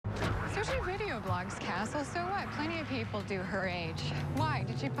She video blogs, Castle. So what? Plenty of people do her age. Why?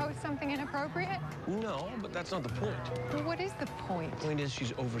 Did she post something inappropriate? No, but that's not the point. Well, what is the point? The point is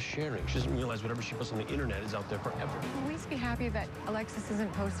she's oversharing. She doesn't realize whatever she puts on the internet is out there forever. At least be happy that Alexis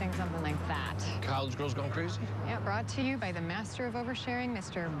isn't posting something like that. College girls gone crazy? Yeah, brought to you by the master of oversharing,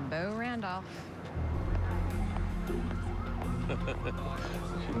 Mr. Bo Randolph.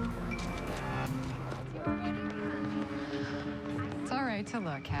 It's all right to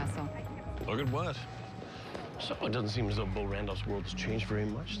look, Castle. Look at what? So it doesn't seem as though Bo Randolph's world has changed very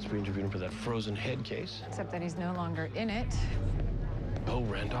much since we interviewed him for that frozen head case. Except that he's no longer in it. Bo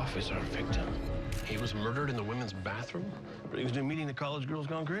Randolph is our victim. He was murdered in the women's bathroom. He was meeting the college girls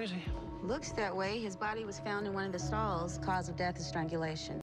gone crazy. Looks that way. His body was found in one of the stalls. Cause of death is strangulation.